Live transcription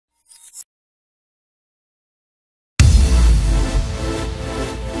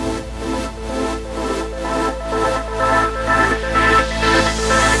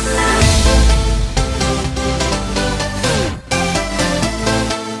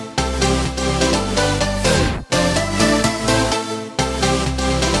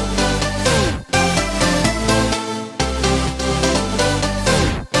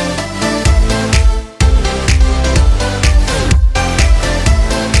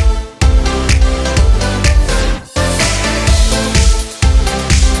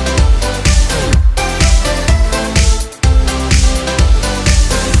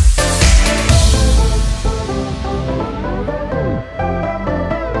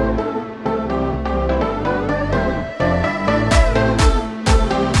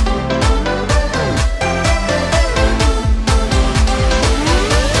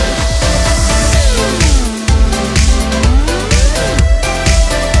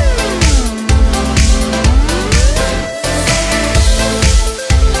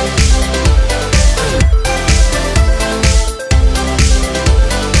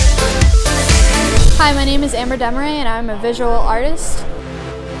name is DAMARE and I'm a visual artist.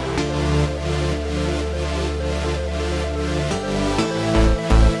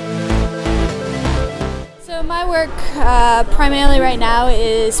 So my work primarily right now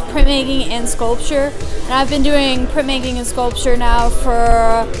is printmaking and sculpture, and I've been doing printmaking and sculpture now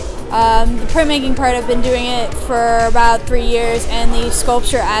for the printmaking part. I've been doing it for about 3 years, and the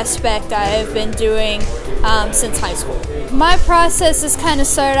sculpture aspect I've been doing since high school. My process is kind of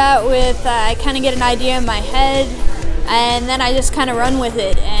started out with I kind of get an idea in my head, and then I just kind of run with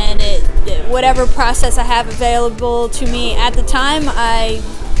it, and whatever process I have available to me at the time, I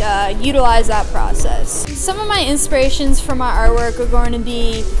utilize that process. Some of my inspirations for my artwork are going to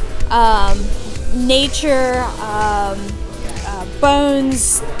be nature,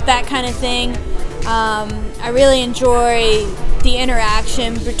 bones, that kind of thing. I really enjoy the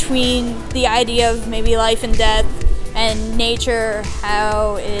interaction between the idea of maybe life and death and nature,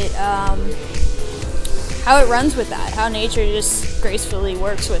 how it runs with that, how nature just gracefully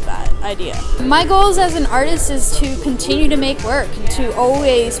works with that idea. My goals as an artist is to continue to make work, and to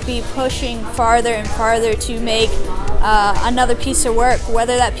always be pushing farther and farther to make another piece of work,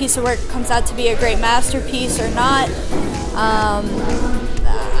 whether that piece of work comes out to be a great masterpiece or not.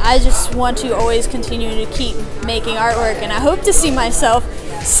 I just want to always continue to keep making artwork, and I hope to see myself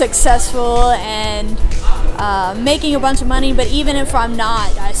successful and making a bunch of money. But even if I'm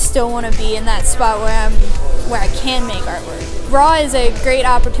not, I still want to be in that spot where I can make artwork. RAW is a great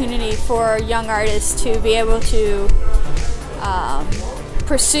opportunity for young artists to be able to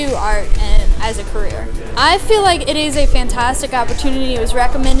pursue art as a career. I feel like it is a fantastic opportunity. It was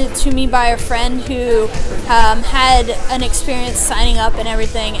recommended to me by a friend who had an experience signing up and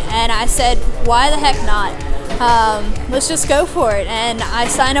everything, and I said, why the heck not? Let's just go for it. And I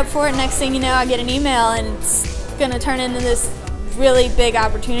signed up for it. Next thing you know, I get an email, and it's going to turn into this really big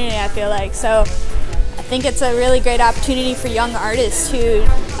opportunity, I feel like. So I think it's a really great opportunity for young artists who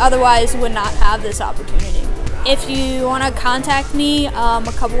otherwise would not have this opportunity. If you want to contact me, a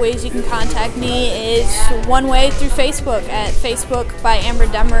couple ways you can contact me is one way through Facebook at Facebook by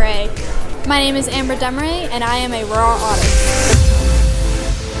DAMARE. My name is DAMARE and I am a RAW artist.